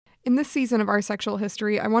In this season of Our Sexual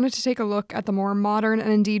History, I wanted to take a look at the more modern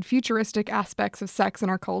and indeed futuristic aspects of sex in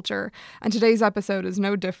our culture, and today's episode is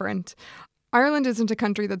no different. Ireland isn't a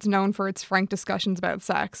country that's known for its frank discussions about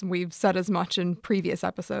sex, and we've said as much in previous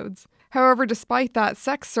episodes. However, despite that,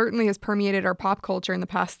 sex certainly has permeated our pop culture in the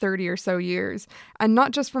past 30 or so years, and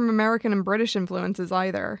not just from American and British influences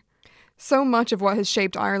either. So much of what has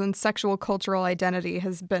shaped Ireland's sexual cultural identity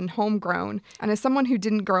has been homegrown, and as someone who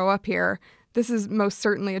didn't grow up here, this is most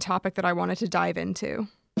certainly a topic that I wanted to dive into.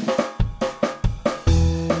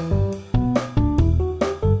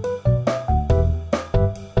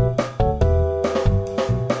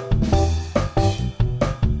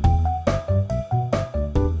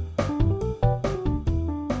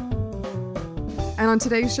 And on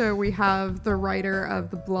today's show, we have the writer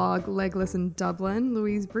of the blog Legless in Dublin,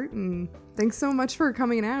 Louise Bruton. Thanks so much for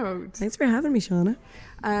coming out. Thanks for having me, Shauna.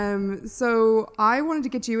 So I wanted to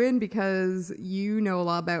get you in because you know a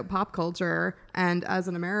lot about pop culture, and as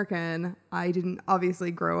an American, I didn't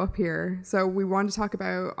obviously grow up here. So we wanted to talk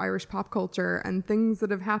about Irish pop culture and things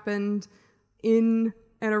that have happened in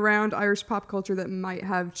and around Irish pop culture that might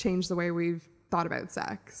have changed the way we've thought about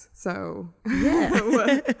sex. So yeah.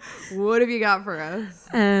 what have you got for us?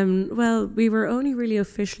 Well, we were only really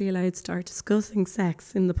officially allowed to start discussing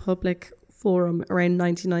sex in the public forum around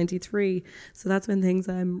 1993. So that's when things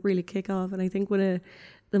really kick off. And I think one of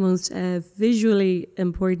the most visually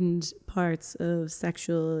important parts of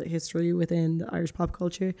sexual history within the Irish pop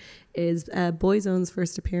culture is Boyzone's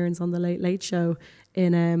first appearance on The Late Late Show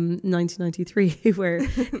in 1993, where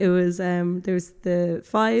it was there was the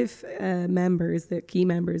five members, the key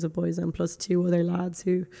members of Boyzone, plus two other lads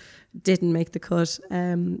who didn't make the cut.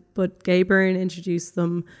 But Gay Byrne introduced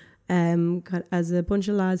them as a bunch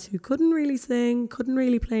of lads who couldn't really sing, couldn't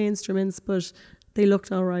really play instruments, but they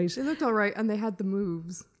looked all right. They looked all right, and they had the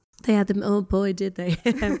moves. They had them. Oh boy, did they!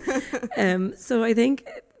 So I think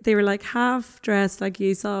they were like half dressed. Like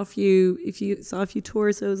you saw a few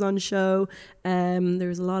torsos on show. There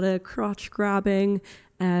was a lot of crotch grabbing.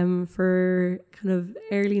 For kind of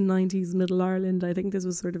early 90s Middle Ireland, I think this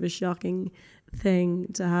was sort of a shocking thing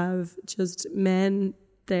to have just men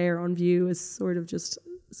there on view as sort of just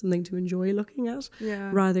something to enjoy looking at,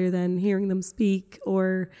 rather than hearing them speak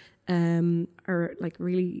or like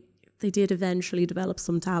really. They did eventually develop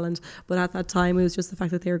some talent, but at that time it was just the fact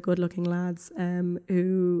that they were good-looking lads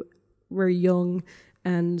who were young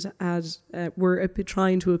and were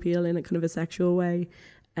trying to appeal in a kind of a sexual way.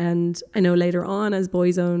 And I know later on, as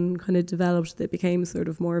Boyzone kind of developed, it became sort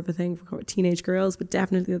of more of a thing for teenage girls, but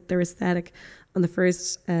definitely their aesthetic on the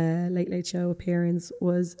first Late Late Show appearance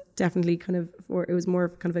was definitely it was more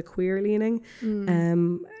of kind of a queer leaning,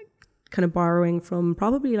 kind of borrowing from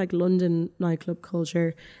probably like London nightclub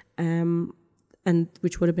culture, and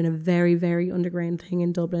which would have been a very, very underground thing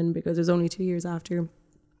in Dublin, because it was only 2 years after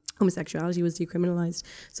homosexuality was decriminalised.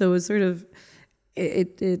 So it was sort of,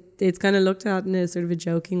 it's kind of looked at in a sort of a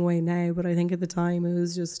joking way now, but I think at the time it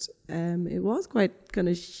was just, it was quite kind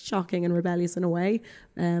of shocking and rebellious in a way.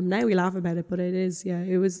 Now we laugh about it, but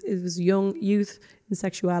it was youth and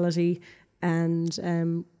sexuality,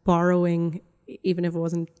 and borrowing, even if it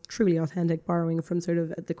wasn't truly authentic, borrowing from sort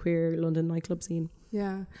of the queer London nightclub scene.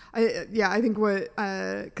 I think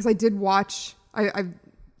because I did watch, I've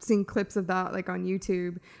seen clips of that like on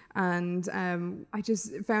YouTube, and I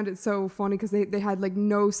just found it so funny because they had like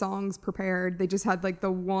no songs prepared. They just had like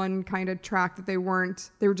the one kind of track that they were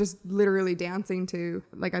just literally dancing to.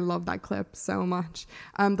 Like, I love that clip so much.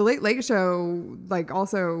 The Late Late Show, like,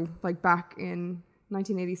 also like back in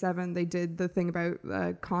 1987, they did the thing about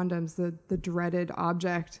condoms, the dreaded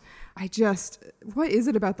object. What is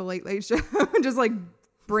it about the Late Late Show? Just like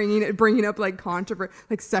bringing up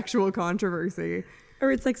like sexual controversy,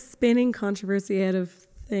 or it's like spinning controversy out of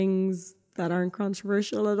things that aren't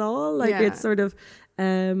controversial at all. Like it's sort of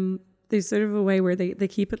there's sort of a way where they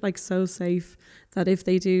keep it like so safe that if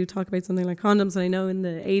they do talk about something like condoms, and I know in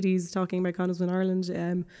the 80s talking about condoms in Ireland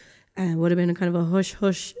would have been a kind of a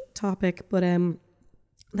hush topic, but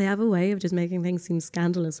they have a way of just making things seem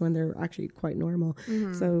scandalous when they're actually quite normal.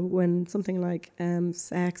 Mm-hmm. So when something like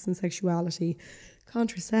sex and sexuality,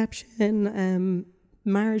 contraception,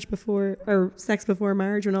 marriage before, or sex before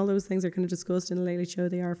marriage, when all those things are kind of discussed in a Late Late Show,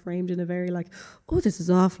 they are framed in a very like, oh, this is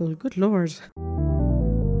awful, good Lord.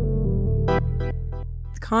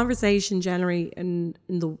 The conversation generally in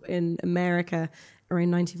America around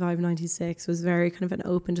 95, 96 was very kind of an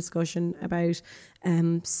open discussion about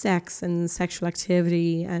sex and sexual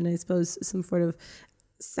activity, and I suppose some sort of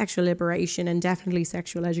sexual liberation and definitely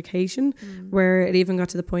sexual education, where it even got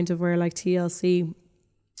to the point of where like TLC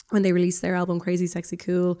when they released their album Crazy Sexy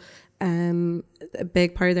Cool, a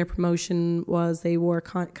big part of their promotion was they wore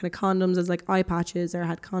kind of condoms as like eye patches, or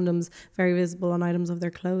had condoms very visible on items of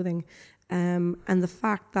their clothing. And the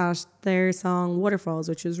fact that their song Waterfalls,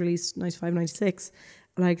 which was released 95, 96,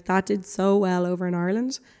 like that did so well over in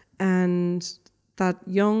Ireland. And that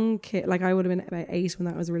young kid, like I would have been about 8 when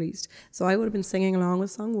that was released, so I would have been singing along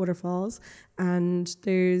with song Waterfalls. And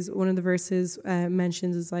there's one of the verses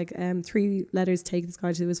mentions is like 3 letters take this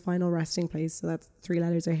guy to his final resting place, so that's 3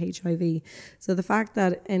 letters are HIV. So the fact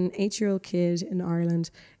that an 8-year-old kid in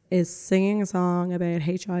Ireland is singing a song about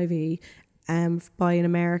HIV by an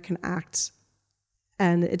American act,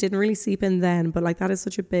 and it didn't really seep in then, but like that is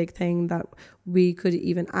such a big thing that we could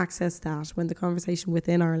even access that when the conversation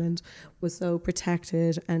within Ireland was so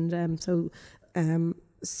protected and so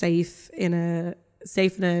safe in a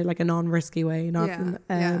like a non-risky way,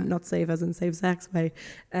 not safe as in safe sex way.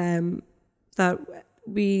 That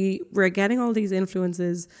we were getting all these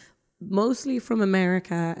influences mostly from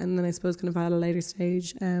America, and then I suppose kind of at a later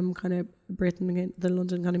stage, kind of Britain, the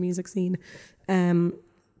London kind of music scene.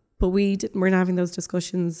 But we weren't having those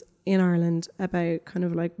discussions in Ireland about kind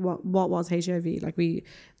of like what was HIV. Like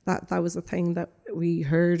that was a thing that we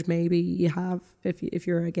heard maybe you have if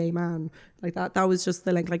you're a gay man. Like that was just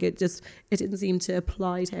the link. Like it didn't seem to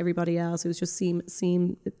apply to everybody else. It was just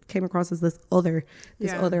it came across as this other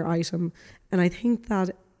item. And I think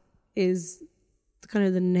that is kind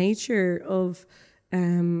of the nature of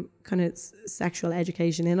kind of sexual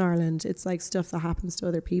education in Ireland. It's like stuff that happens to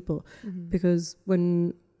other people. Because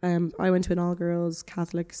when I went to an all-girls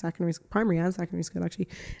Catholic primary and secondary school actually,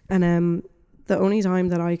 and the only time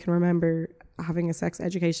that I can remember having a sex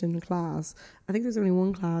education class, I think there's only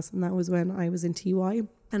one class, and that was when I was in TY,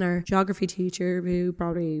 and our geography teacher, who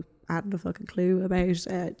probably hadn't a fucking clue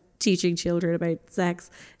about teaching children about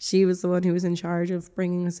sex, she was the one who was in charge of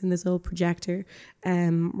bringing us in this old projector,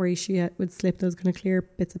 where she would slip those kind of clear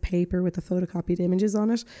bits of paper with the photocopied images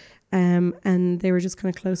on it, and they were just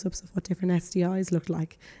kind of close-ups of what different STIs looked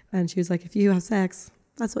like. And she was like, if you have sex,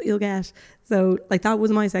 that's what you'll get. So like that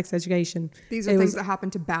was my sex education. These are things that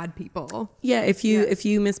happen to bad people. Yeah, if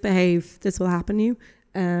you misbehave, this will happen to you.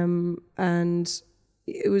 And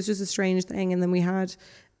it was just a strange thing. And then we had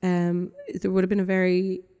there would have been a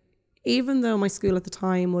very, even though my school at the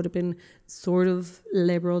time would have been sort of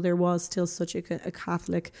liberal, there was still such a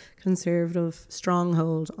Catholic conservative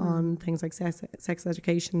stronghold on things like sex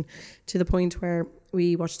education, to the point where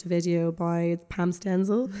we watched a video by Pam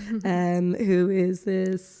Stenzel, who is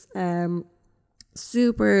this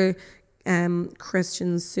super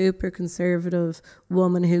Christian, super conservative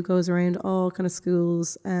woman who goes around all kind of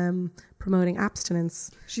schools promoting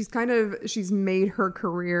abstinence. She's made her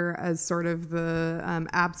career as sort of the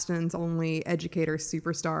abstinence only educator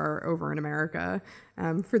superstar over in America.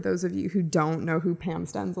 For those of you who don't know who Pam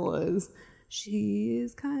Stenzel is, she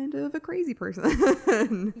is kind of a crazy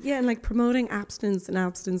person. Yeah, and like promoting abstinence and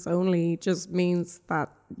abstinence only just means that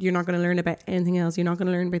you're not going to learn about anything else. You're not going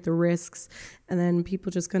to learn about the risks. And then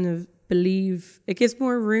people just kind of believe, it gives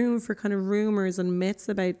more room for kind of rumors and myths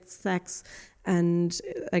about sex and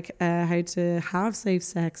like how to have safe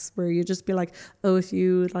sex, where you just be like, oh, if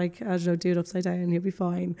you like, I don't know, do it upside down, you'll be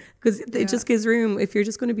fine. Because it just gives room. If you're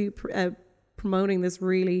just going to be promoting this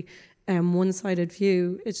really one-sided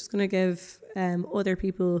view, it's just going to give other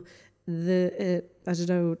people the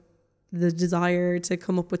the desire to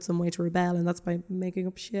come up with some way to rebel, and that's by making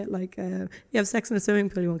up shit like you have sex in a swimming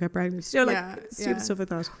pool, you won't get pregnant, stupid stuff like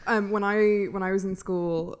that. When I was in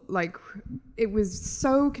school, like it was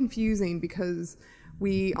so confusing because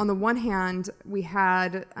we, on the one hand, we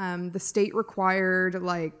had the state required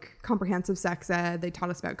like comprehensive sex ed. They taught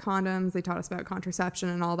us about condoms, they taught us about contraception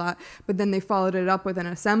and all that. But then they followed it up with an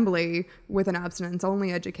assembly with an abstinence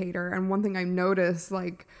only educator. And one thing I noticed,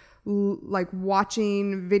 like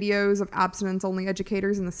watching videos of abstinence only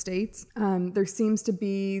educators in the States, there seems to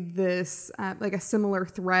be this like a similar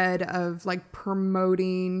thread of like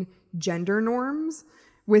promoting gender norms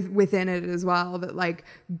within it as well, that like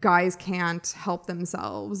guys can't help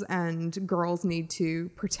themselves and girls need to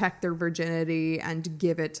protect their virginity and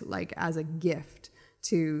give it like as a gift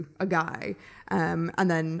to a guy, and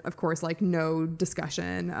then of course like no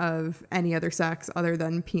discussion of any other sex other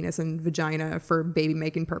than penis and vagina for baby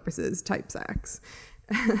making purposes type sex.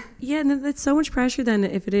 Yeah, and it's so much pressure then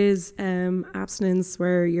if it is abstinence,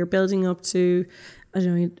 where you're building up to, I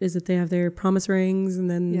don't know, is it they have their promise rings and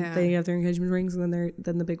then they have their engagement rings and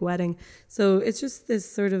then the big wedding. So it's just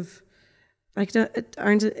this sort of like,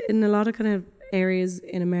 aren't in a lot of kind of areas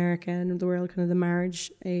in America and the world, kind of the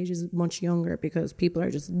marriage age is much younger because people are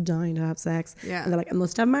just dying to have sex. Yeah. And they're like, I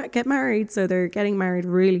must have get married. So they're getting married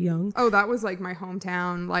really young. Oh, that was like my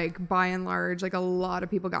hometown. Like by and large, like a lot of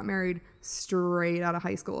people got married straight out of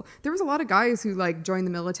high school. There was a lot of guys who like joined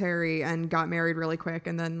the military and got married really quick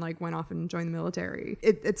and then like went off and joined the military.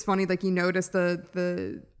 It's funny, like you notice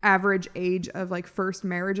the average age of like first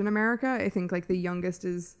marriage in America. I think like the youngest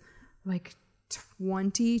is like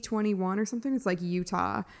 21 or something. It's like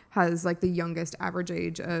Utah has like the youngest average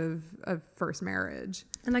age of first marriage.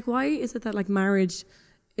 And like, why is it that like marriage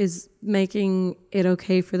is making it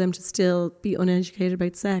okay for them to still be uneducated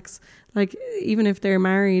about sex? Like, even if they're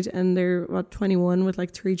married and they're 21 with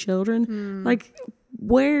like 3 children, like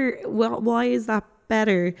why is that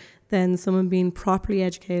better than someone being properly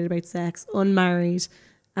educated about sex, unmarried,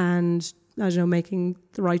 and I don't know, making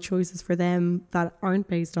the right choices for them that aren't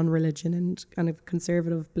based on religion and kind of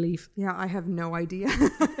conservative belief? Yeah, I have no idea.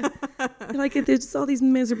 Like, there's all these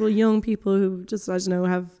miserable young people who just, I don't know,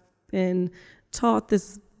 have been taught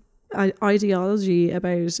this ideology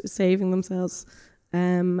about saving themselves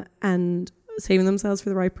and saving themselves for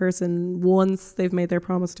the right person once they've made their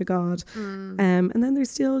promise to God. And then they're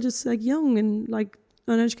still just like young and like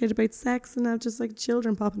uneducated about sex and have just like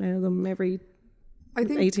children popping out of them every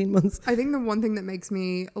 18 months. I think the one thing that makes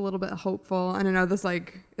me a little bit hopeful, and I know this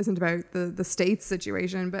like isn't about the state's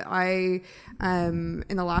situation, but I in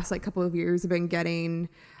the last like couple of years have been getting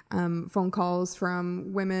phone calls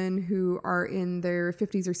from women who are in their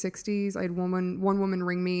 50s or 60s. I had one woman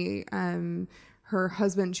ring me. Her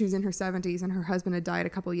husband, she was in her 70s, and her husband had died a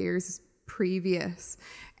couple of years previous,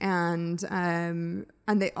 and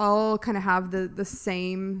they all kind of have the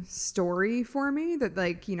same story for me, that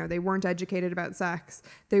like, you know, they weren't educated about sex,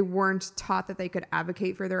 they weren't taught that they could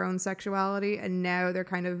advocate for their own sexuality, and now they're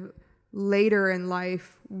kind of later in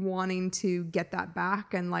life wanting to get that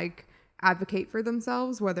back and like advocate for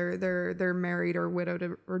themselves, whether they're married or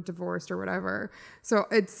widowed or divorced or whatever. So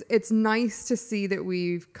it's nice to see that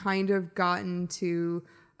we've kind of gotten to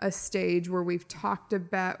a stage where we've talked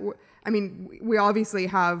about, I mean, we obviously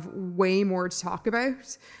have way more to talk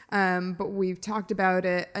about, but we've talked about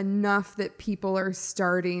it enough that people are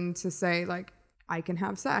starting to say like, I can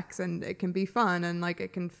have sex and it can be fun and like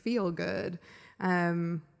it can feel good,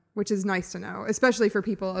 which is nice to know, especially for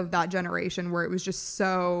people of that generation where it was just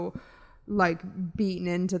so like beaten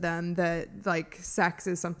into them that like sex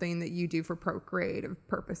is something that you do for procreative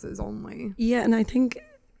purposes only. Yeah, and I think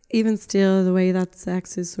even still the way that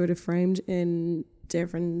sex is sort of framed in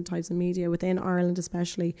different types of media within Ireland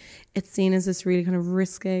especially, it's seen as this really kind of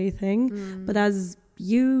risque thing. But as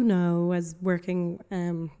you know, as working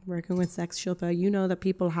with Sex Shoppa, you know that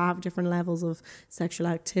people have different levels of sexual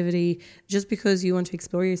activity. Just because you want to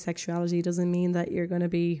explore your sexuality doesn't mean that you're going to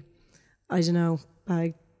be, I don't know,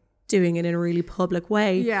 like doing it in a really public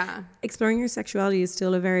way. Yeah. Exploring your sexuality is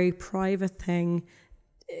still a very private thing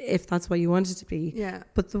if that's what you want it to be. Yeah.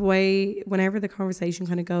 But the way, whenever the conversation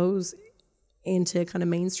kind of goes into kind of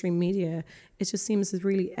mainstream media, it just seems this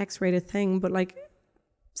really X-rated thing. But like,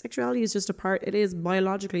 sexuality is just a part, it is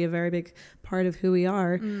biologically a very big part of who we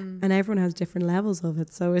are, and everyone has different levels of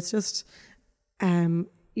it. So it's just,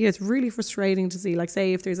 yeah, it's really frustrating to see, like,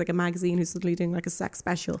 say if there's like a magazine who's suddenly doing like a sex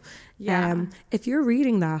special. Yeah. If you're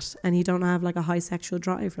reading that and you don't have like a high sexual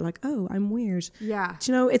drive, you're like, oh, I'm weird. Yeah.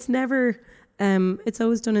 Do you know, it's never, it's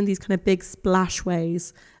always done in these kind of big splash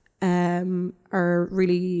ways, or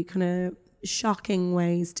really kind of shocking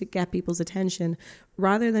ways to get people's attention,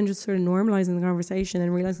 rather than just sort of normalizing the conversation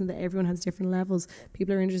and realizing that everyone has different levels.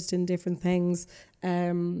 People are interested in different things.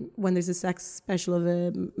 When there's a sex special of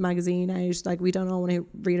a magazine out, like, we don't all want to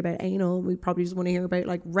read about anal, we probably just want to hear about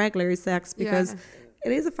like regular sex, because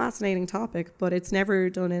it is a fascinating topic, but it's never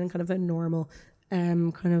done in kind of a normal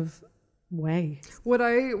kind of way. What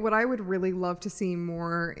I would really love to see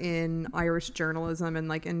more in Irish journalism and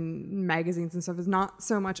like in magazines and stuff is not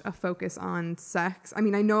so much a focus on sex. I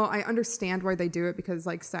mean, I understand why they do it, because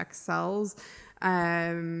like sex sells,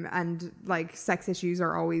 and like sex issues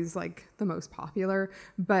are always like the most popular,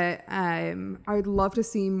 but I would love to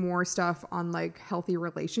see more stuff on like healthy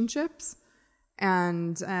relationships,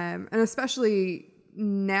 and especially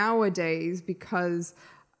nowadays, because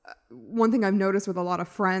one thing I've noticed with a lot of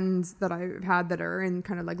friends that I've had that are in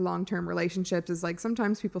kind of like long-term relationships is like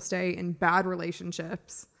sometimes people stay in bad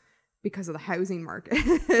relationships because of the housing market.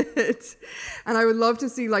 And I would love to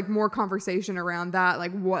see like more conversation around that.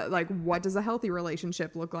 Like what does a healthy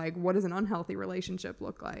relationship look like? What does an unhealthy relationship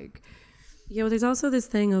look like? Yeah, well, there's also this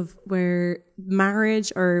thing of where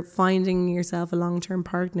marriage or finding yourself a long-term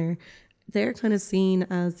partner they're kind of seen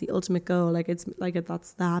as the ultimate goal. Like it's like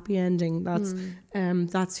that's the happy ending.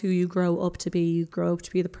 That's who you grow up to be. You grow up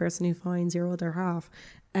to be the person who finds your other half.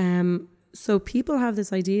 So people have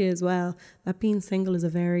this idea as well that being single is a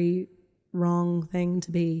very wrong thing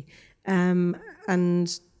to be. And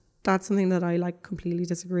that's something that I like completely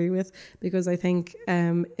disagree with, because I think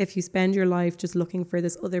if you spend your life just looking for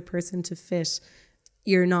this other person to fit,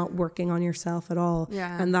 you're not working on yourself at all.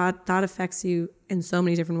 Yeah. And that affects you in so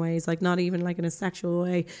many different ways, like not even like in a sexual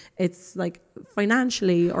way. It's like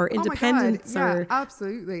financially or independence. Oh my God. Or yeah,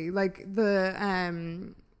 absolutely. Like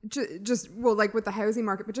the just well, like with the housing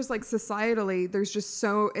market, but just like societally, there's just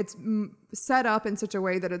so it's set up in such a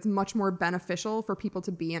way that it's much more beneficial for people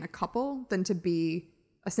to be in a couple than to be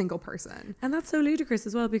a single person. And that's so ludicrous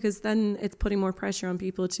as well, because then it's putting more pressure on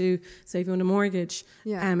people to say, if you want a mortgage,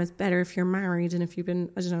 it's better if you're married, and if you've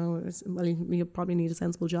been, I don't know, well, you probably need a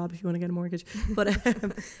sensible job if you want to get a mortgage. But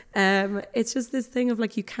it's just this thing of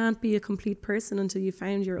like, you can't be a complete person until you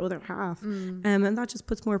found your other half. And that just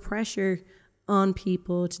puts more pressure on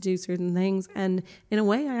people to do certain things. And in a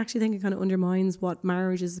way, I actually think it kind of undermines what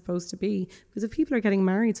marriage is supposed to be. Because if people are getting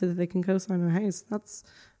married so that they can co-sign a house, that's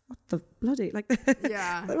what the bloody, like,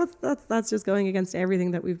 yeah, that's just going against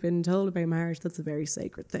everything that we've been told about marriage. That's a very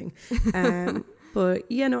sacred thing. But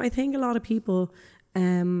yeah, no, I think a lot of people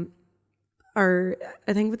are,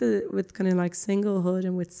 I think with kind of like singlehood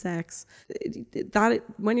and with sex,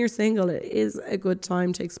 when you're single, it is a good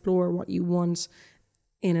time to explore what you want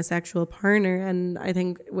in a sexual partner. And I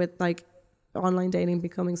think with like online dating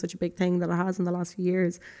becoming such a big thing that it has in the last few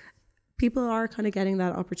years, people are kind of getting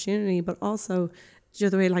that opportunity. But also,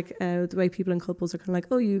 the way like the way people in couples are kind of like,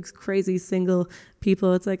 oh, you crazy single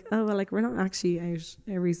people. It's like, oh well, like we're not actually out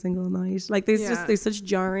every single night. Like there's such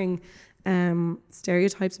jarring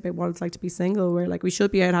stereotypes about what it's like to be single, where like we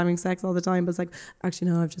should be out having sex all the time, but it's like,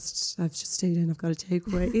 actually no, I've just stayed in, I've got a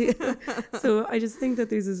takeaway. So I just think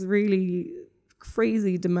that there's this really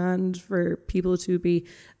crazy demand for people to be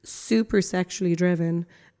super sexually driven,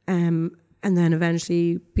 and then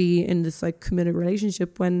eventually be in this like committed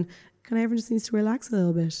relationship when kind of everyone just needs to relax a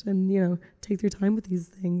little bit and, you know, take their time with these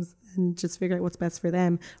things and just figure out what's best for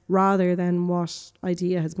them, rather than what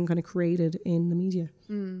idea has been kind of created in the media.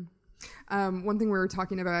 One thing we were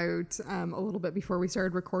talking about a little bit before we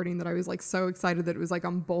started recording that I was like so excited that it was like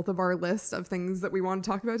on both of our lists of things that we want to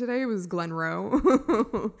talk about today was Glen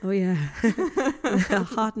Rowe. Oh yeah.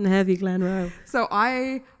 Hot and heavy Glen Rowe. So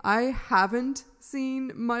I haven't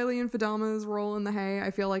seen Miley and Fidelma's role in The Hay. I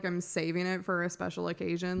feel like I'm saving it for a special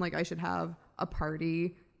occasion. Like I should have a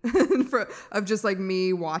party of just like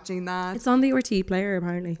me watching that. It's on the RT player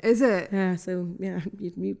apparently. Is it? Yeah, so yeah,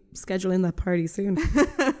 you schedule in that party soon.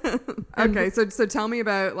 Okay, so tell me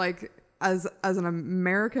about like as an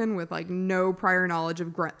American with like no prior knowledge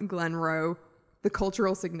of Glen Rowe, the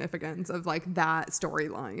cultural significance of like that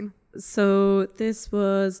storyline. So this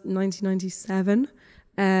was 1997.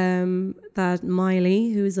 That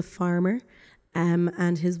Miley, who is a farmer,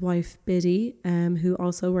 and his wife Biddy, who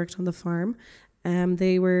also worked on the farm,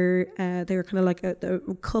 they were kind of like a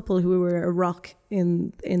couple who were a rock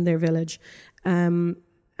in their village,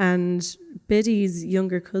 and Biddy's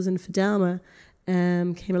younger cousin Fidelma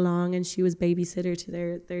came along, and she was babysitter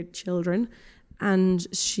to their children, and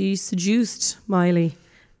she seduced Miley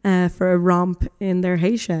for a romp in their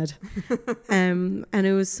hay shed. And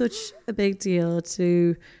it was such a big deal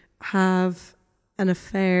to have an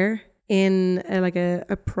affair in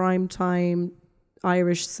a prime time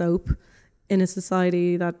Irish soap in a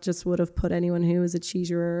society that just would have put anyone who was a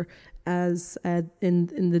cheater as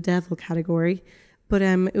in the devil category. But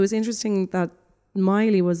it was interesting that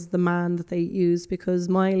Miley was the man that they used, because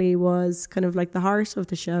Miley was kind of like the heart of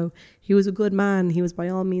the show. He was a good man. He was by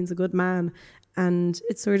all means a good man. And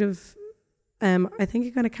it's sort of, I think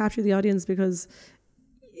it kind of captured the audience, because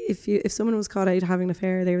if someone was caught out having an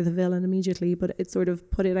affair, they were the villain immediately. But it sort of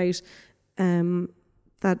put it out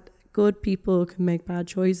that good people can make bad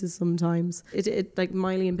choices sometimes. It like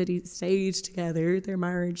Miley and Biddy stayed together. Their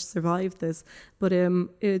marriage survived this, but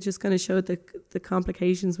it just kind of showed the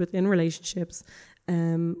complications within relationships.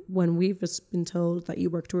 When we've just been told that you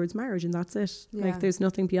work towards marriage and that's it. Yeah. Like there's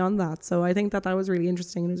nothing beyond that. So I think that was really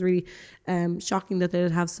interesting, and it was really shocking that they'd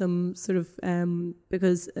have some sort of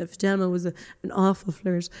because Fidelma was an awful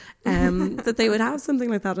flirt, that they would have something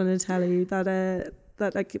like that on a telly, that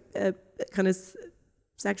like kind of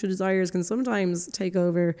sexual desires can sometimes take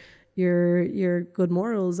over your good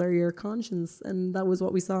morals or your conscience, and that was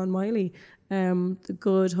what we saw in Miley, the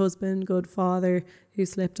good husband, good father who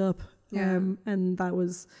slipped up. And that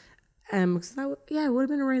was it would have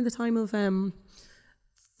been around the time of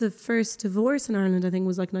the first divorce in Ireland, I think,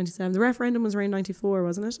 was like 97. The referendum was around 94,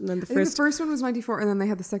 wasn't it? And then I think the first one was 94, and then they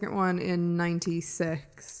had the second one in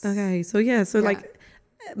 96. Okay, so like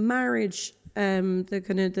marriage, the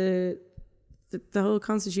kind of the whole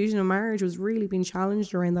constitution of marriage was really being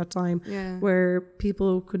challenged around that time, where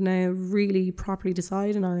people could now really properly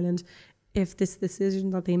decide in Ireland if this decision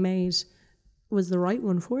that they made was the right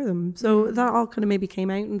one for them. So that all kind of maybe came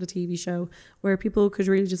out in the TV show, where people could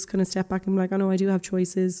really just kind of step back and be like, oh no, I do have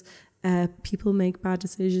choices. People make bad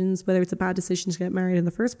decisions, whether it's a bad decision to get married in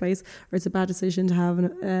the first place, or it's a bad decision to have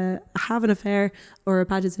an affair, or a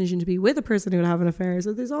bad decision to be with a person who would have an affair.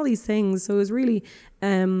 So there's all these things. So it was really,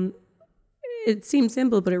 it seemed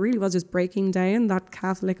simple, but it really was just breaking down that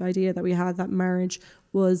Catholic idea that we had, that marriage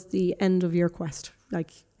was the end of your quest.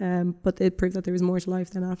 But it proved that there was more to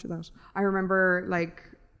life than after that. I remember,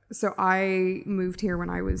 so I moved here when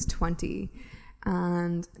I was 20,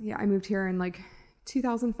 and I moved here in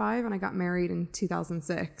 2005, and I got married in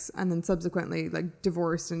 2006, and then subsequently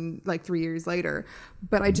divorced in 3 years later.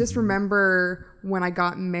 But I just remember when I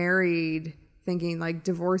got married thinking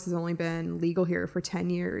divorce has only been legal here for 10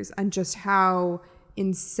 years, and just how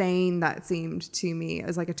insane that seemed to me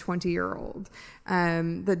as a 20-year-old,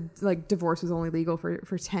 that divorce was only legal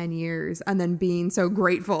for 10 years, and then being so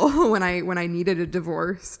grateful when I needed a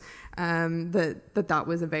divorce, that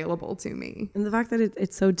was available to me. And the fact that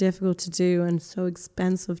it's so difficult to do and so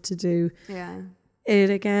expensive to do,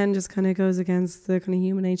 it again just kind of goes against the kind of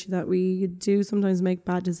human nature that we do sometimes make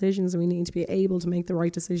bad decisions, and we need to be able to make the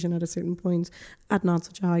right decision at a certain point at not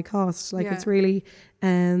such a high cost. It's really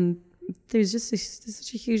there's just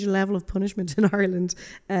such a huge level of punishment in Ireland,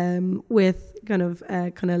 with kind of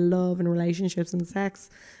love and relationships and sex,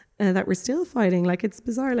 that we're still fighting. It's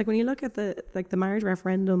bizarre. When you look at the marriage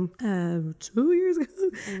referendum 2 years ago,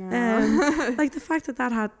 the fact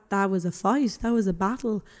that was a fight, that was a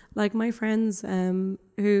battle. My friends my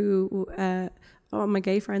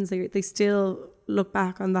gay friends, they still look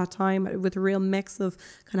back on that time with a real mix of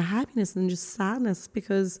kind of happiness and just sadness,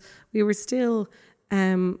 because we were still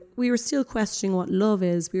questioning what love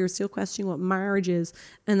is. We were still questioning what marriage is.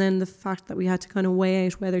 And then the fact that we had to kind of weigh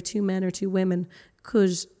out whether two men or two women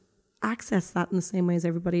could access that in the same way as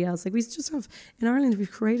everybody else. We just have, in Ireland, we've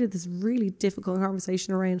created this really difficult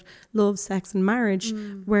conversation around love, sex and marriage,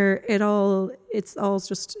 where it's all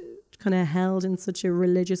just kind of held in such a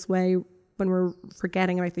religious way, when we're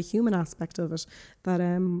forgetting about the human aspect of it, that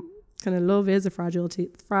kind of love is a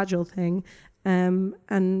fragile thing.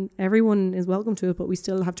 And everyone is welcome to it, but we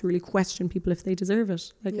still have to really question people if they deserve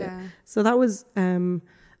it. So that was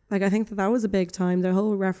I think that was a big time. The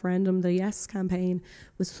whole referendum, the Yes campaign,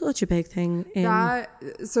 was such a big thing.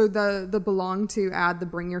 So the belong to ad, the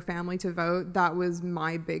bring your family to vote, that was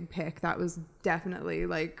my big pick. That was definitely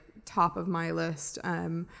top of my list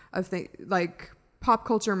of pop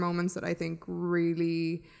culture moments that I think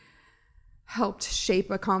really helped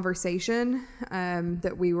shape a conversation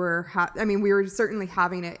that we were we were certainly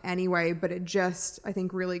having it anyway, but it just, I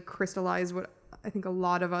think, really crystallized what I think a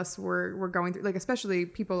lot of us were going through, especially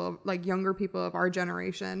people younger people of our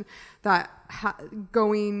generation, that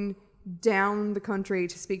going down the country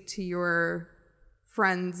to speak to your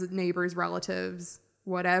friends, neighbors, relatives,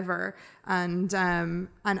 whatever, and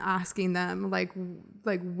asking them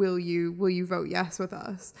will you vote yes with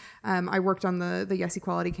us? I worked on the Yes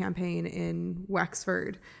Equality campaign in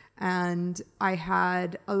Wexford, and I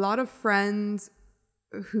had a lot of friends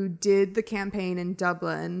who did the campaign in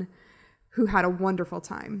Dublin who had a wonderful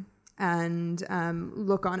time and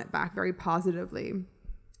look on it back very positively.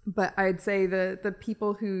 But I'd say the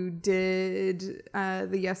people who did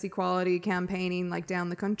the Yes Equality campaigning down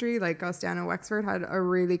the country, us down in Wexford, had a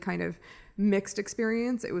really kind of mixed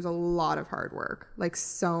experience. It was a lot of hard work,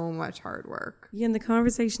 so much hard work. Yeah, and the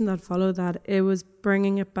conversation that followed that, it was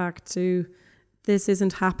bringing it back to, this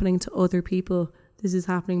isn't happening to other people. This is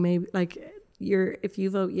happening maybe if you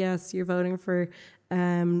vote yes, you're voting for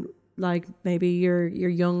maybe your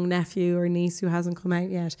young nephew or niece who hasn't come out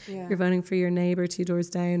yet. Yeah. You're voting for your neighbour 2 doors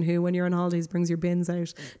down who, when you're on holidays, brings your bins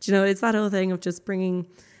out. Do you know, it's that whole thing of just bringing,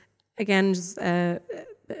 again, just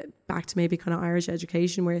back to maybe kind of Irish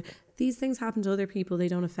education, where these things happen to other people, they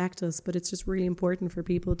don't affect us, but it's just really important for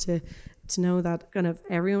people to know that kind of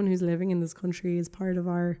everyone who's living in this country is part of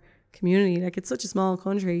our community. It's such a small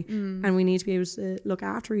country, and we need to be able to look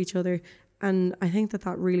after each other. And I think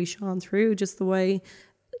that really shone through, just the way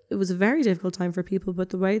it was a very difficult time for people, but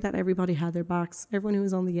the way that everybody had their backs, everyone who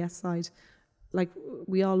was on the yes side,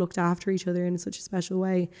 we all looked after each other in such a special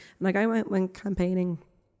way. And I went campaigning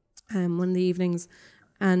one of the evenings,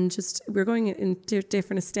 and just we were going in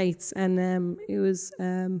different estates, and it was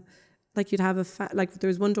like you'd have like there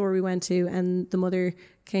was one door we went to and the mother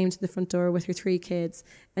came to the front door with her 3 kids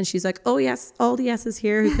and she's like, oh yes, all the yeses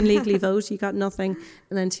here who can legally vote, you got nothing.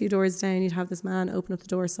 And then 2 doors down you'd have this man open up the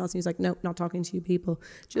door sauce and he's like, no, not talking to you people.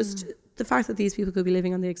 Just the fact that these people could be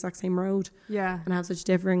living on the exact same road and have such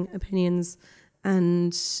differing opinions.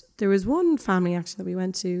 And there was one family actually that we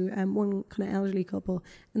went to, one kind of elderly couple,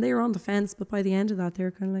 and they were on the fence, but by the end of that they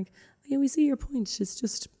were kind of like, oh, yeah, we see your point, it's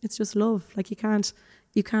just love, like you can't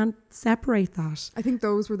separate that. I think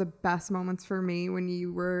those were the best moments for me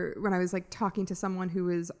when I was like talking to someone who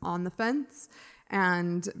was on the fence,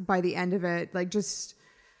 and by the end of it, like just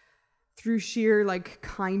through sheer like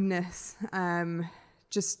kindness,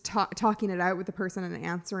 just talking it out with the person and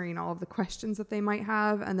answering all of the questions that they might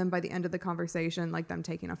have, and then by the end of the conversation, like them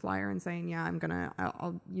taking a flyer and saying, yeah,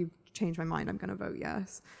 you changed my mind, I'm gonna vote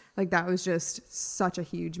yes. Like that was just such a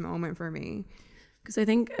huge moment for me. Because I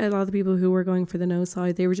think a lot of the people who were going for the no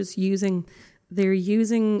side, they're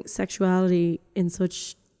using sexuality in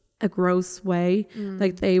such a gross way.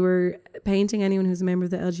 Like they were painting anyone who's a member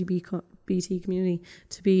of the LGBT community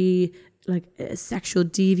to be like a sexual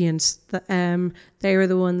deviant. They were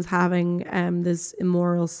the ones having this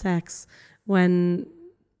immoral sex when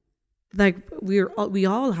like we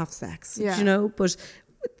all have sex, you know, but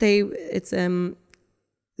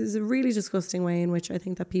there's a really disgusting way in which I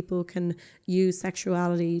think that people can use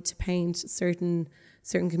sexuality to paint certain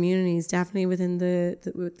communities. Definitely within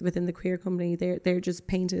the queer community, they're just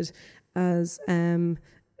painted as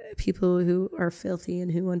people who are filthy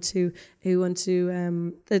and who want to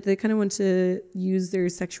they kind of want to use their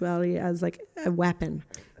sexuality as like a weapon.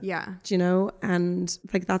 Yeah. Do you know? And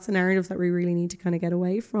like that's a narrative that we really need to kind of get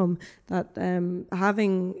away from. That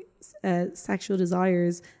having sexual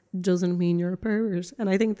desires doesn't mean you're a pervert. And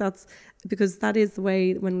I think that's because that is the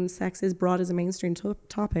way when sex is brought as a mainstream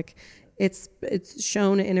topic, it's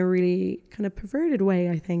shown in a really kind of perverted way,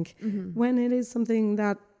 I think, when it is something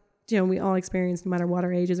that, you know, we all experience no matter what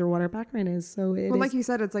our ages or what our background is. So like you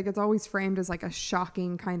said, it's like it's always framed as like a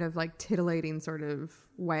shocking kind of like titillating sort of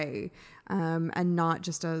way, and not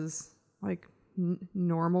just as like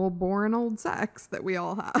normal boring old sex that we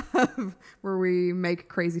all have where we make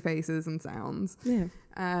crazy faces and sounds.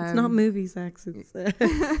 It's not movie sex, it's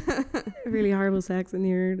really horrible sex in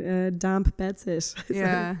your damp bedsit.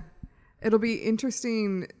 Yeah. It'll be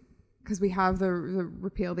interesting because we have the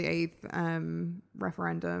repeal the 8th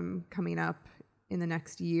referendum coming up in the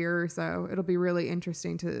next year or so. It'll be really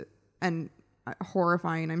interesting and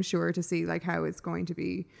horrifying, I'm sure, to see like how it's going to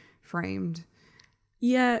be framed.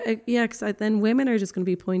 Yeah, because then women are just going to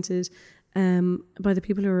be pointed by the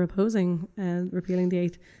people who are opposing repealing the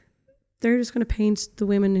 8th. They're just going to paint the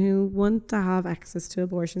women who want to have access to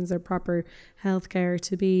abortions or proper healthcare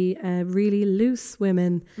to be really loose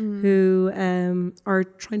women who are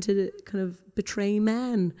trying to kind of betray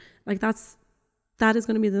men. Like that is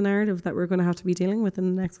going to be the narrative that we're going to have to be dealing with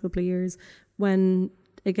in the next couple of years. When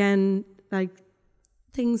again, like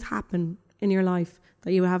things happen in your life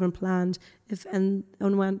that you haven't planned. And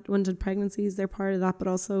unwanted pregnancies, they're part of that. But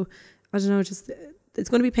also, I don't know, just it's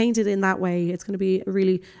going to be painted in that way. It's going to be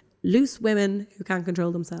really loose women who can't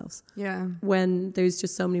control themselves. Yeah. When there's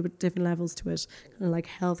just so many different levels to it, kind of like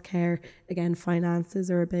healthcare, again,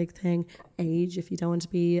 finances are a big thing. Age, if you don't want to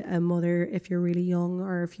be a mother, if you're really young,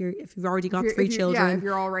 or if you've already got 3 children. Yeah, if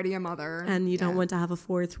you're already a mother. And you don't want to have a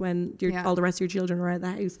 4th when all the rest of your children are out of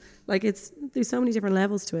the house. Like there's so many different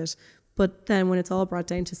levels to it. But then when it's all brought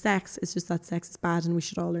down to sex, it's just that sex is bad and we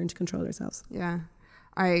should all learn to control ourselves. Yeah.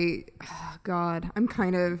 I'm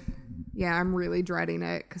really dreading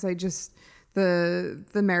it because the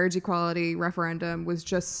marriage equality referendum was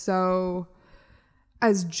just so,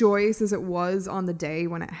 as joyous as it was on the day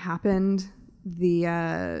when it happened, the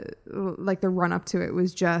run up to it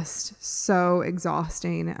was just so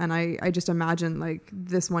exhausting. And I just imagine like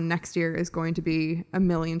this one next year is going to be a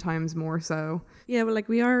million times more so. Yeah, but like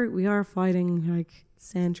we are fighting like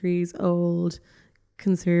centuries old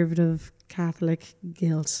conservative Catholic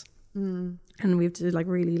guilt. And we have to like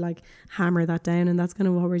really like hammer that down, and that's kind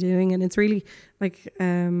of what we're doing. And it's really like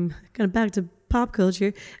kind of back to pop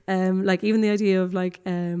culture, like even the idea of like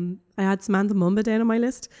I had Samantha Mumba down on my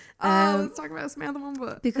list. Let's talk about Samantha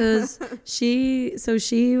Mumba because she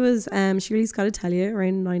released Gotta Tell You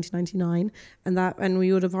around 1999, and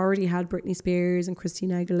we would have already had Britney Spears and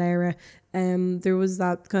Christina Aguilera. There was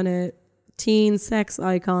that kind of teen sex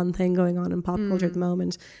icon thing going on in pop culture at the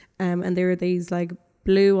moment, and there were these like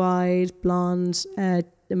blue-eyed blonde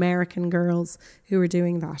American girls who were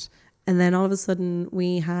doing that. And then all of a sudden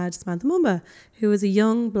we had Samantha Mumba, who was a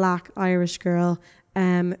young black Irish girl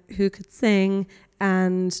who could sing,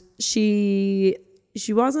 and she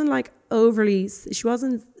wasn't like overly, she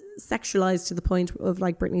wasn't sexualized to the point of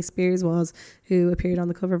like Britney Spears was, who appeared on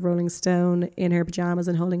the cover of Rolling Stone in her pajamas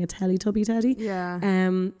and holding a Teletubby teddy. Yeah.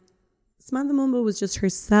 Samantha Mumble was just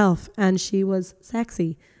herself, and she was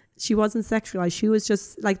sexy. She wasn't sexualized. She was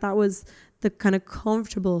just like, that was the kind of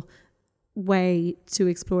comfortable way to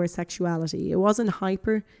explore sexuality. It wasn't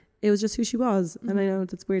hyper. It was just who she was. And I know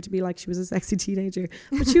it's weird to be like she was a sexy teenager,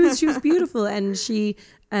 but she was beautiful, and she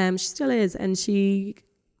still is, and she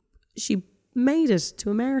made it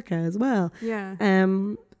to America as well. Yeah.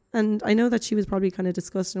 And I know that she was probably kind of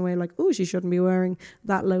discussed in a way like, oh, she shouldn't be wearing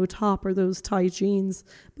that low top or those tight jeans.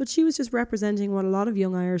 But she was just representing what a lot of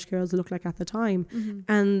young Irish girls looked like at the time.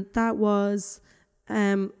 And that was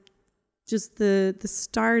just the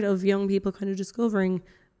start of young people kind of discovering,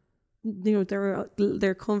 you know,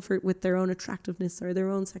 their comfort with their own attractiveness or their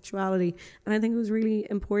own sexuality. And I think it was really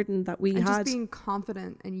important that we and had... just being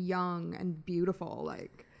confident and young and beautiful,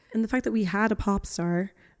 like... And the fact that we had a pop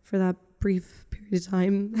star for that brief period of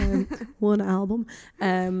time, one album,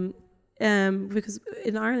 because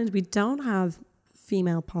in Ireland we don't have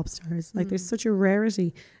female pop stars. Like there's such a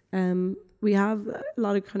rarity. We have a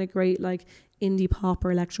lot of kind of great like indie pop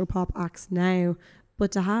or electro pop acts now,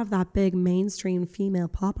 but to have that big mainstream female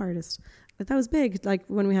pop artist, like that was big. Like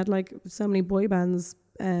when we had like so many boy bands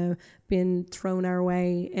being thrown our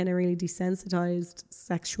way in a really desensitized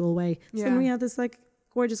sexual way. So then we had this like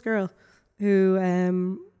gorgeous girl who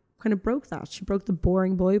kind of broke that. She broke the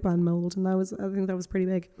boring boy band mold, and I think that was pretty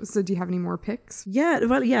big. So do you have any more picks? Yeah,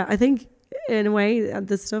 well, yeah, I think in a way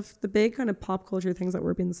the big kind of pop culture things that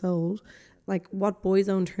were being sold, like what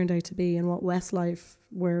Boyzone turned out to be and what Westlife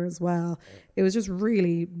were as well, it was just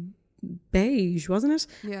really beige, wasn't it?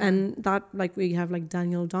 Yeah. And that, like, we have like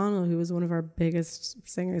Daniel O'Donnell, who was one of our biggest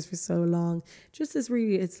singers for so long. Just this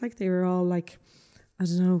really, it's like they were all like, I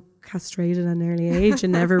don't know, castrated at an early age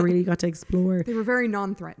and never really got to explore. They were very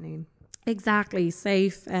non-threatening. Exactly,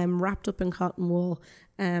 safe, wrapped up in cotton wool,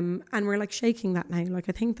 and we're like shaking that now. Like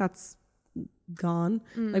I think that's gone.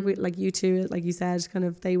 Like U2, like you said, kind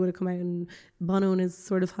of they would have come out in Bono in his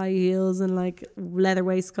sort of high heels and like leather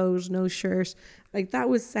waistcoat, no shirt. Like that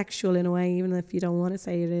was sexual in a way, even if you don't want to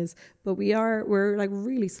say it is. But we're like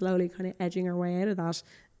really slowly kind of edging our way out of that,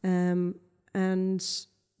 and.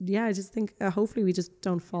 Yeah, I just think hopefully we just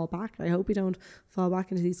don't fall back. I hope we don't fall back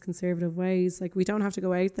into these conservative ways. Like we don't have to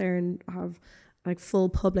go out there and have like full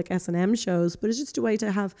public S&M shows, but it's just a way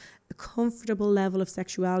to have a comfortable level of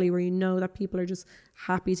sexuality where you know that people are just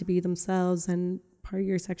happy to be themselves, and part of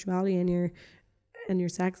your sexuality and your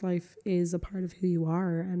sex life is a part of who you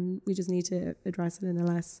are, and we just need to address it in a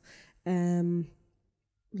less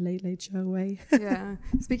late show way. Yeah.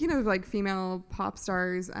 Speaking of like female pop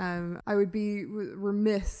stars, I would be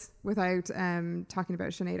remiss without talking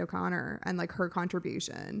about Sinead O'Connor and like her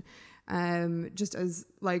contribution, just as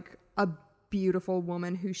like a beautiful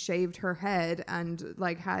woman who shaved her head and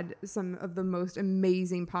like had some of the most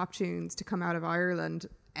amazing pop tunes to come out of Ireland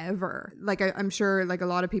ever. Like I'm sure like a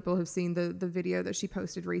lot of people have seen the video that she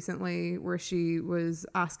posted recently where she was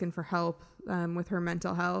asking for help with her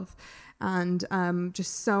mental health, and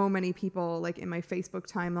just so many people like in my Facebook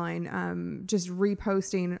timeline just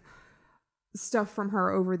reposting stuff from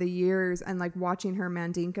her over the years, and like watching her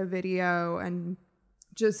Mandinka video, and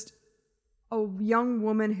just a young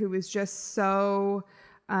woman who was just so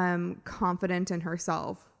confident in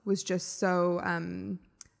herself, was just so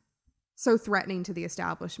threatening to the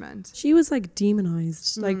establishment. She was like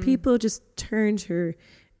demonized. Like people just turned her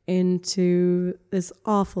into this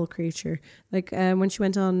awful creature. Like when she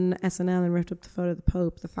went on SNL and ripped up the photo of the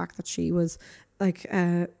Pope, the fact that she was like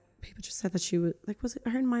people just said that she was like, was it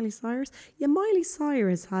her and Miley Cyrus? Yeah, Miley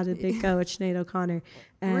Cyrus had a big go at Sinead O'Connor.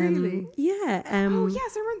 Really? Yeah. Oh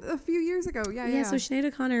yes, I remember a few years ago. Yeah. So Sinead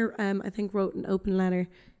O'Connor I think wrote an open letter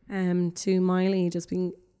to Miley, just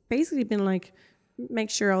being like,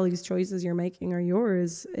 make sure all these choices you're making are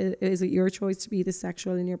yours. Is it your choice to be this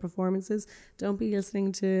sexual in your performances? Don't be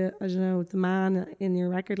listening to, I don't know, the man in your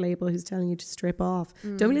record label who's telling you to strip off.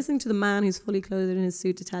 Don't be listening to the man who's fully clothed in his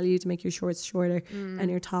suit to tell you to make your shorts shorter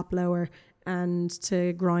and your top lower and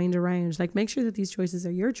to grind around. Like, make sure that these choices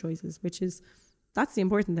are your choices, that's the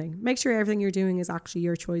important thing. Make sure everything you're doing is actually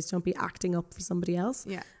your choice. Don't be acting up for somebody else.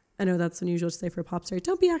 Yeah. I know that's unusual to say for a pop star.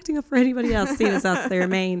 Don't be acting up for anybody else, seeing as that's their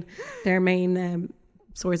main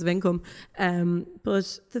source of income.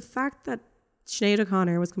 But the fact that Sinead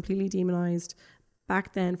O'Connor was completely demonized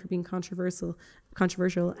back then for being controversial,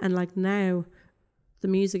 and like now, the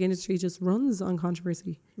music industry just runs on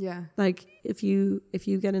controversy. Yeah. Like if you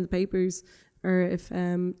get in the papers, or if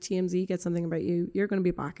TMZ gets something about you, you're going to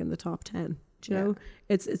be back in the top 10. Do you know?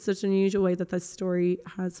 It's such an unusual way that this story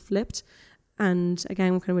has flipped. And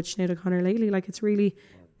again, kind of with Sinead O'Connor lately, like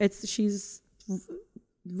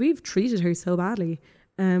we've treated her so badly.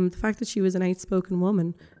 The fact that she was an outspoken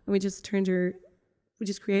woman and we just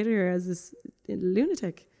created her as this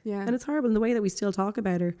lunatic. Yeah. And it's horrible in the way that we still talk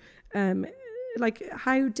about her. Like,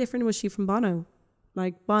 how different was she from Bono?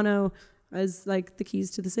 Like, Bono as like the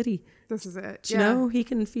keys to the city. This is it. Do you know, he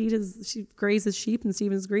can graze his sheep in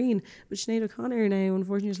Stephen's Green. But Sinead O'Connor now,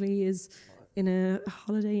 unfortunately, is in a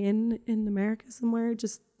Holiday Inn in America somewhere,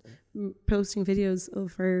 just posting videos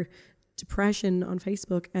of her depression on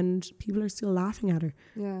Facebook, and people are still laughing at her.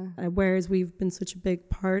 Yeah. Whereas we've been such a big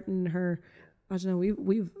part in her. I don't know.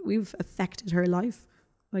 We've affected her life.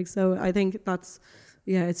 Like, so I think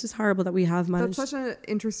it's just horrible that we have managed. That's such an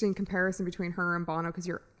interesting comparison between her and Bono, because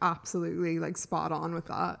you're absolutely like spot on with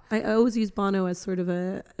that. I always use Bono as sort of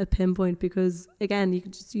a pinpoint, because again, you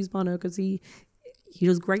can just use Bono because he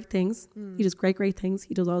does great things. He does great things.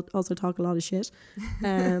 He does also talk a lot of shit.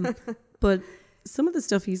 But some of the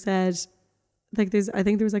stuff he said, like I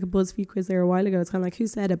think there was like a BuzzFeed quiz there a while ago. It's kind of like, who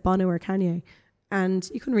said it, Bono or Kanye? And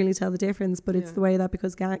you couldn't really tell the difference, but it's the way that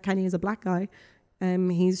because Kanye is a black guy,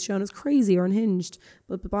 he's shown as crazy or unhinged.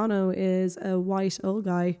 But Bono is a white old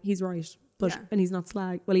guy. He's right, and he's not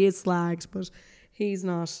slagged. Well, he is slagged, but he's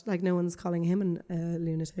not, like, no one's calling him a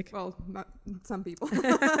lunatic. Well, not some people.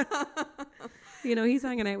 You know, he's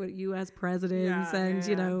hanging out with US presidents, and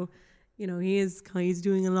you know, he's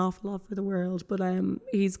doing an awful lot for the world. But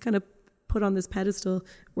he's kind of put on this pedestal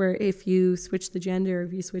where if you switch the gender,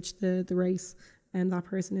 if you switch the race, and that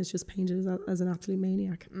person is just painted as an absolute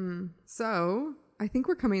maniac. So I think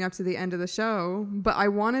we're coming up to the end of the show, but I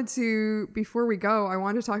wanted to, before we go, I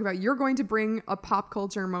wanted to talk about, you're going to bring a pop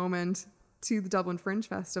culture moment to the Dublin Fringe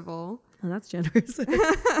Festival. Oh, that's generous.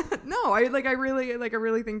 No, I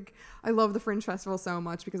really think I love the Fringe Festival so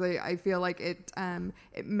much, because I feel like it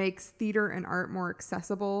makes theater and art more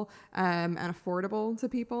accessible and affordable to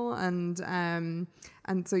people, and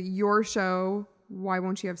so your show, Why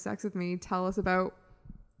Won't You Have Sex With Me? Tell us about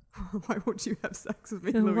why won't you have sex with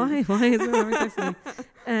me, Louise? Why is there no sex with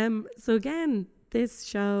me? So again, this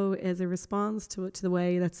show is a response to the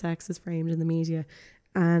way that sex is framed in the media.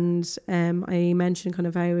 And I mentioned kind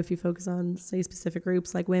of how if you focus on, say, specific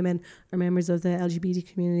groups like women or members of the LGBT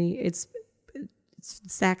community, it's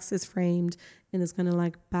sex is framed in this kind of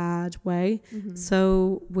like bad way.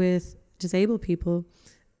 So with disabled people,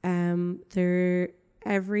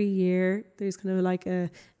 every year there's kind of like a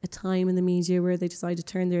time in the media where they decide to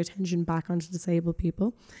turn their attention back onto disabled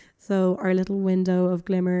people. So our little window of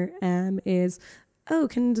glimmer is,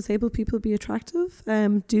 can disabled people be attractive?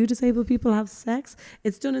 Do disabled people have sex?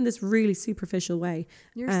 It's done in this really superficial way.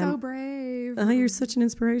 You're so brave. You're such an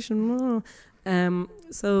inspiration.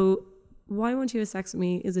 So Why Won't You Have Sex With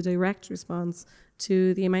Me is a direct response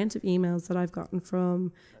to the amount of emails that I've gotten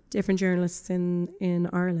from different journalists in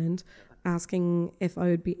Ireland asking if I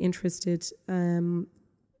would be interested in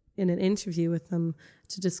an interview with them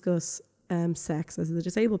to discuss sex as a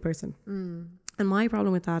disabled person. And my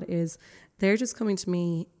problem with that is they're just coming to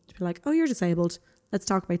me to be like, oh, you're disabled, let's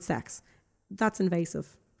talk about sex. That's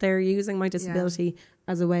invasive. They're using my disability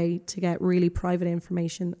as a way to get really private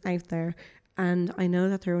information out there. And I know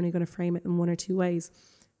that they're only going to frame it in one or two ways.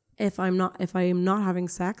 If I am not having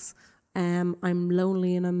sex, I'm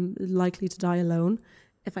lonely and I'm likely to die alone.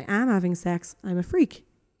 If I am having sex, I'm a freak.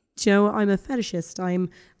 Do you know, I'm a fetishist.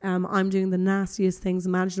 I'm doing the nastiest things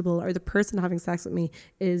imaginable. Or the person having sex with me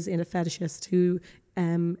is in a fetishist who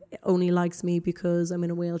only likes me because I'm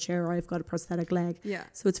in a wheelchair or I've got a prosthetic leg. Yeah.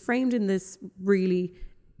 So it's framed in this really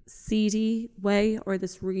seedy way or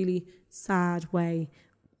this really sad way.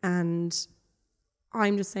 And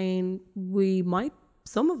I'm just saying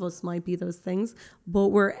some of us might be those things, but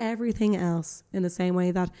we're everything else in the same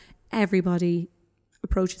way that everybody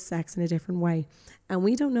approaches sex in a different way. And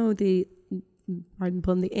we don't know the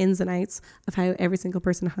ins and outs of how every single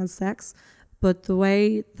person has sex, but the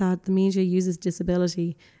way that the media uses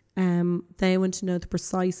disability, they want to know the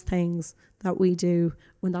precise things that we do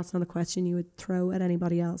when that's not a question you would throw at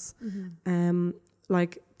anybody else.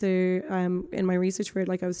 Like in my research for it,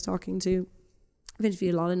 like I was talking to, I've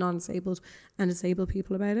interviewed a lot of non-disabled and disabled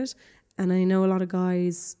people about it, and I know a lot of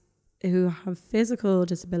guys who have physical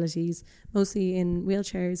disabilities, mostly in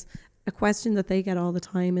wheelchairs. A question that they get all the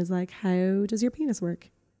time is like, how does your penis work?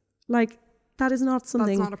 Like, that is not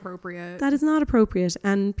something... That's not appropriate. That is not appropriate.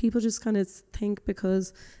 And people just kind of think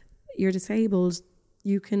because you're disabled,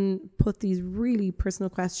 you can put these really personal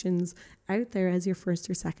questions out there as your first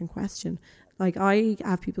or second question. Like, I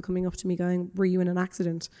have people coming up to me going, were you in an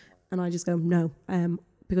accident? And I just go, no,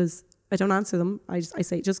 because I don't answer them. I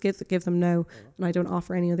say just give them no, and I don't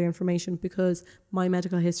offer any other information because my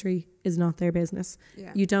medical history is not their business.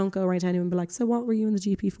 Yeah. You don't go around to anyone and be like, so what were you in the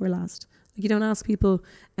GP for last? Like, you don't ask people,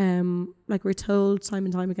 like we're told time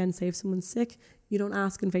and time again, say if someone's sick, you don't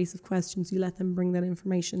ask invasive questions. You let them bring that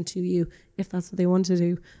information to you if that's what they want to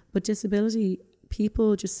do. But disability,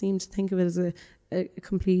 people just seem to think of it as a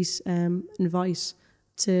complete invite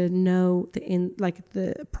to know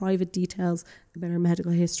the private details about our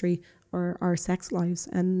medical history or our sex lives.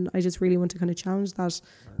 And I just really want to kind of challenge that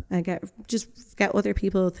and get other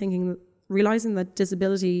people thinking, realizing that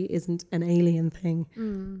disability isn't an alien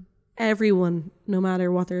thing. Everyone, no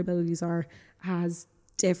matter what their abilities are, has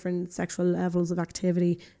different sexual levels of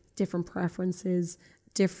activity, different preferences,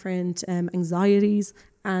 different anxieties.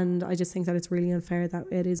 And I just think that it's really unfair that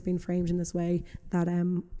it is being framed in this way, that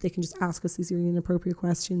they can just ask us these really inappropriate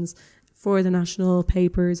questions for the national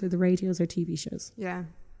papers or the radios or TV shows. Yeah.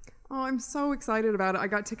 Oh, I'm so excited about it. I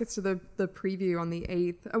got tickets to the preview on the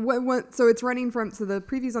 8th. So it's running so the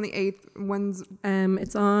preview's on the 8th. When's...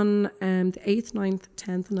 It's on the 8th, 9th,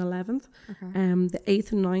 10th and 11th. Okay. The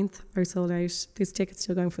 8th and 9th are sold out. There's tickets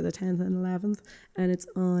still going for the 10th and 11th. And it's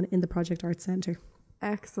on in the Project Arts Centre.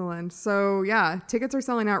 Excellent. So yeah, tickets are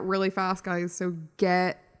selling out really fast, guys. So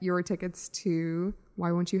get your tickets to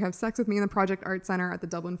Why Won't You Have Sex With Me in the Project Arts Centre at the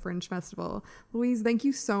Dublin Fringe Festival. Louise, thank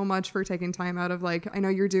you so much for taking time out of I know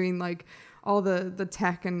you're doing all the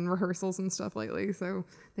tech and rehearsals and stuff lately. So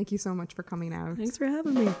thank you so much for coming out. Thanks for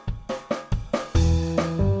having me.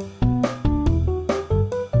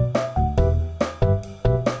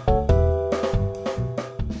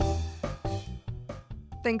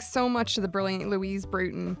 Thanks so much to the brilliant Louise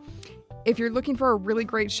Bruton. If you're looking for a really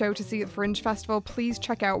great show to see at the Fringe Festival, please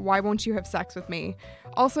check out Why Won't You Have Sex With Me.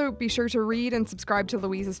 Also, be sure to read and subscribe to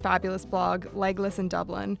Louise's fabulous blog, Legless in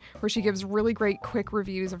Dublin, where she gives really great quick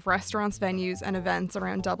reviews of restaurants, venues, and events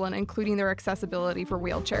around Dublin, including their accessibility for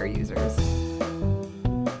wheelchair users.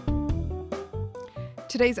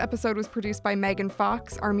 Today's episode was produced by Megan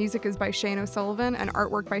Fox. Our music is by Shane O'Sullivan and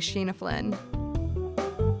artwork by Sheena Flynn.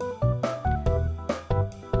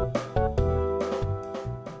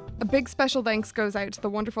 A big special thanks goes out to the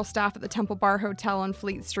wonderful staff at the Temple Bar Hotel on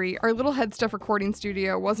Fleet Street. Our little Head Stuff recording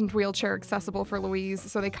studio wasn't wheelchair accessible for Louise,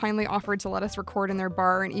 so they kindly offered to let us record in their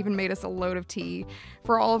bar and even made us a load of tea.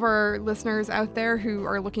 For all of our listeners out there who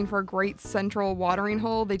are looking for a great central watering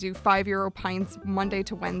hole, they do €5 pints Monday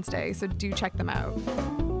to Wednesday, so do check them out.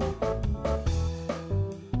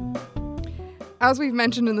 As we've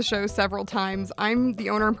mentioned in the show several times, I'm the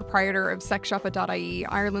owner and proprietor of sexshoppa.ie,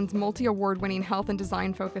 Ireland's multi-award-winning health and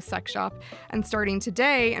design-focused sex shop. And starting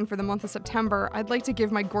today, and for the month of September, I'd like to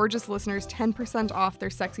give my gorgeous listeners 10% off their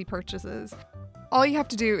sexy purchases. All you have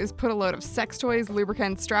to do is put a load of sex toys,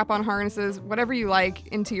 lubricants, strap-on harnesses, whatever you like,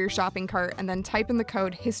 into your shopping cart, and then type in the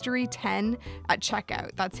code HISTORY10 at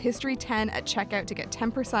checkout. That's HISTORY10 at checkout to get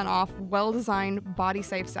 10% off well-designed,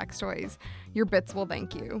 body-safe sex toys. Your bits will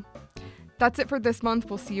thank you. That's it for this month.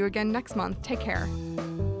 We'll see you again next month. Take care.